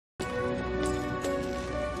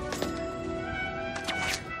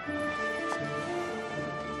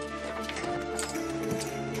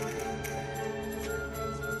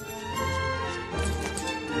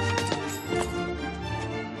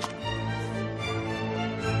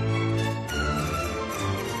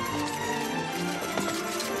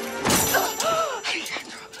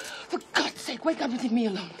wake up and leave me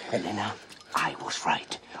alone. Elena, I was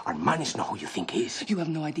right. Armand is not who you think he is. You have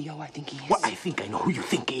no idea who I think he is. Well, I think I know who you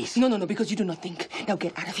think he is. No, because you do not think. Now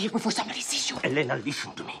get out of here before somebody sees you. Elena,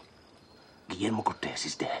 listen to me. Guillermo Cortez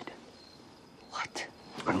is dead. What?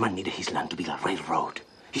 Armand needed his land to build a railroad.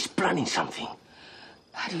 He's planning something.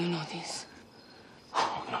 How do you know this?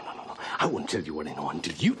 Oh, no. I won't tell you what I know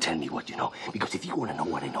until you tell me what you know. Because if you want to know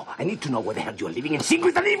what I know, I need to know where the hell you are living and sing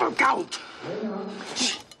with an evil count.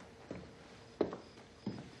 Shh.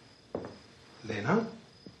 Lena?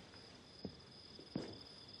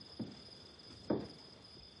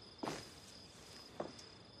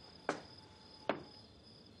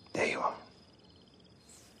 There you are.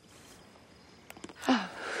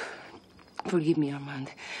 Forgive me,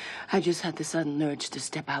 Armand. I just had the sudden urge to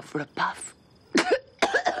step out for a puff.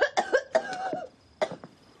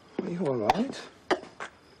 Are you all right?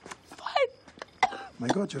 What? My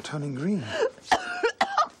God, you're turning green.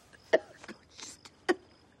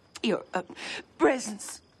 Your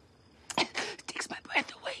presence takes my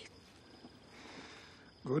breath away.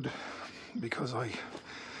 Good, because I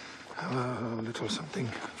have a little something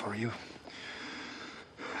for you.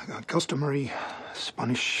 A customary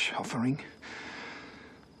Spanish offering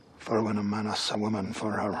for when a man asks a woman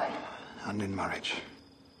for her hand in marriage.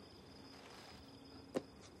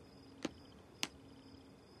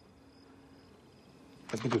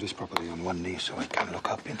 Let me do this properly on one knee so I can look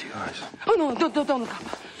up into your eyes. Oh, no, don't look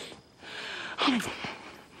up.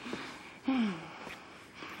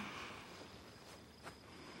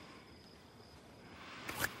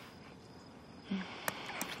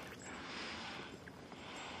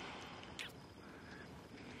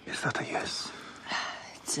 Is that a yes?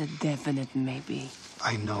 It's a definite maybe.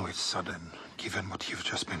 I know it's sudden, given what you've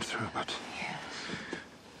just been through, but... Yeah.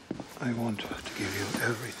 I want to give you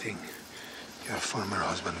everything your former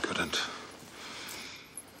husband couldn't.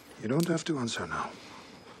 You don't have to answer now.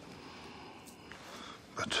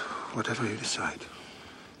 But whatever you decide,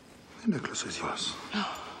 the necklace is yours.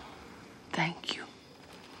 Oh, thank you.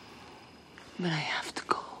 But I have to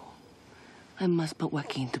go. I must put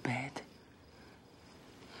Joaquin to bed.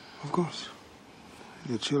 Of course.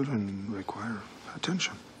 Your children require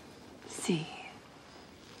attention. See.